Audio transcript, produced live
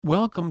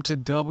Welcome to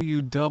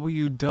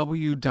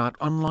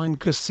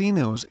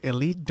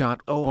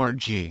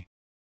www.onlinecasinoselite.org.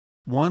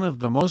 One of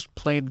the most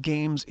played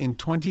games in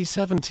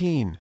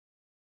 2017.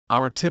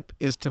 Our tip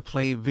is to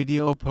play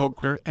video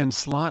poker and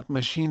slot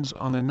machines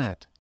on the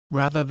net,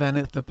 rather than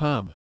at the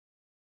pub.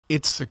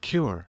 It's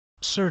secure,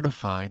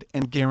 certified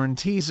and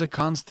guarantees a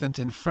constant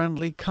and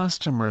friendly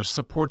customer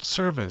support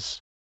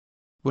service.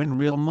 Win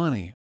real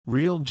money,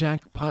 real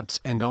jackpots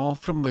and all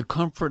from the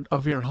comfort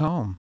of your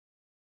home.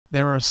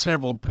 There are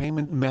several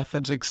payment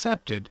methods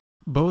accepted,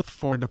 both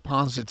for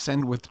deposits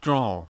and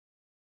withdrawal.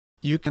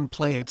 You can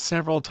play at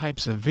several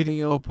types of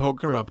video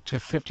poker up to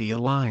 50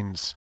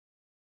 lines.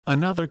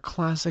 Another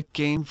classic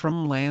game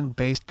from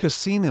land-based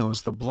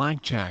casinos, the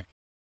blackjack.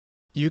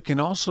 You can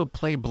also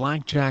play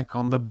blackjack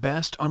on the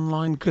best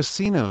online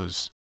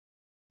casinos.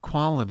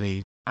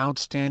 Quality,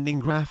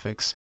 outstanding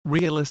graphics,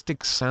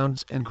 realistic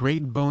sounds and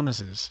great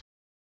bonuses.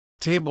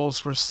 Tables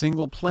for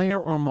single player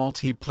or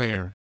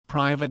multiplayer,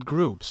 private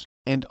groups,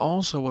 and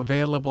also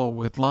available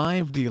with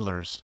live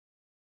dealers.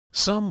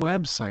 Some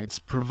websites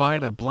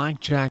provide a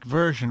blackjack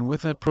version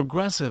with a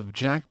progressive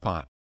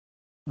jackpot.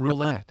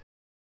 Roulette.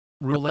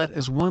 Roulette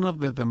is one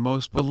of the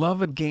most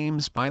beloved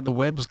games by the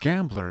web's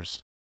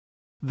gamblers.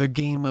 The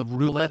game of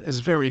roulette is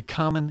very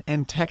common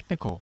and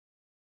technical.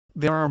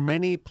 There are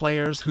many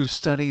players who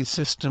study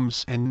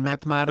systems and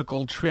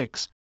mathematical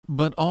tricks,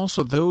 but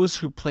also those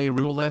who play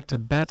roulette to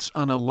bets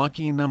on a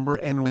lucky number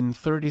and win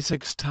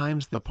 36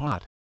 times the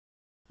pot.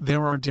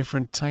 There are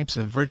different types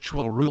of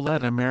virtual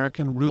roulette: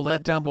 American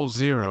roulette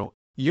 00,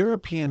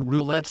 European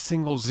roulette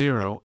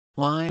 00,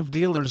 live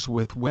dealers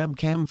with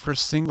webcam for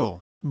single,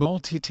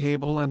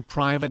 multi-table and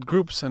private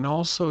groups, and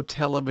also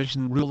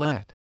television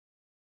roulette.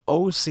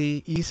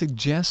 OCE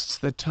suggests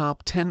the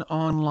top 10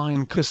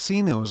 online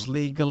casinos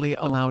legally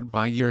allowed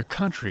by your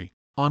country,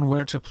 on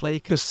where to play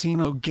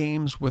casino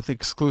games with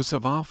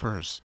exclusive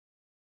offers.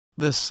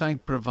 The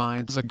site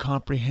provides a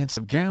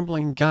comprehensive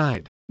gambling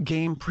guide,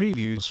 game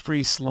previews,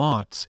 free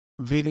slots,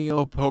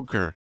 video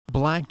poker,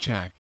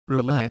 blackjack,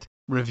 roulette,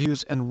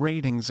 reviews and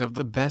ratings of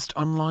the best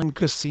online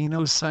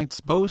casino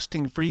sites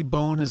boasting free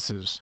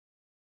bonuses.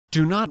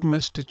 Do not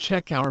miss to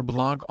check our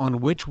blog,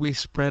 on which we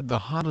spread the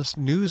hottest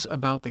news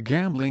about the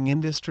gambling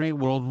industry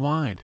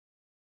worldwide.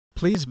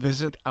 Please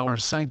visit our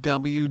site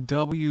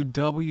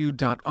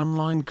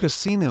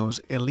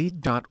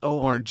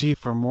www.onlinecasinoselite.org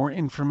for more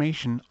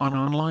information on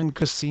online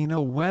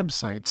casino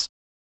websites,